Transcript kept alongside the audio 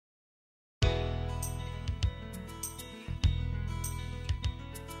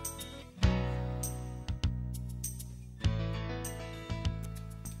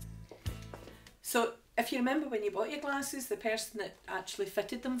So if you remember when you bought your glasses, the person that actually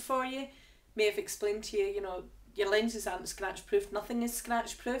fitted them for you may have explained to you, you know, your lenses aren't scratch proof, nothing is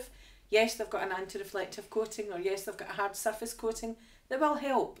scratch proof. Yes, they've got an anti-reflective coating, or yes, they've got a hard surface coating that will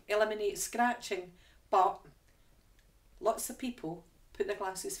help eliminate scratching, but lots of people put their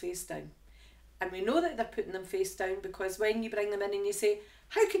glasses face down. And we know that they're putting them face down because when you bring them in and you say,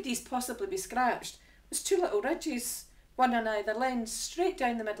 how could these possibly be scratched? There's two little ridges, one on either lens, straight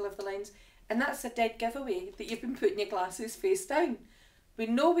down the middle of the lens, and that's a dead giveaway that you've been putting your glasses face down. We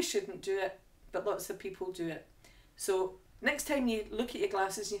know we shouldn't do it, but lots of people do it. So next time you look at your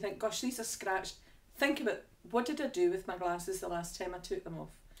glasses and you think, gosh, these are scratched, think about, what did I do with my glasses the last time I took them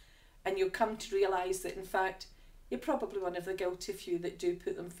off? And you'll come to realise that in fact, you're probably one of the guilty few that do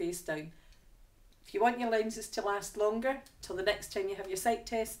put them face down. If you want your lenses to last longer, till the next time you have your sight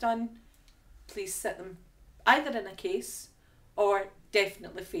test done, please sit them either in a case or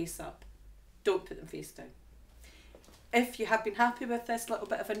definitely face up. Don't put them face down. If you have been happy with this little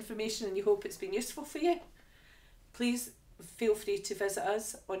bit of information and you hope it's been useful for you, please feel free to visit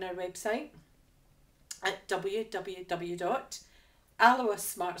us on our website at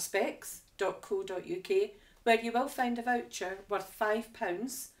www.alloasmartspecs.co.uk, where you will find a voucher worth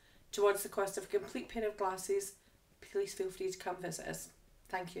 £5 towards the cost of a complete pair of glasses. Please feel free to come visit us.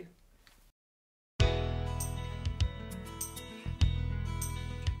 Thank you.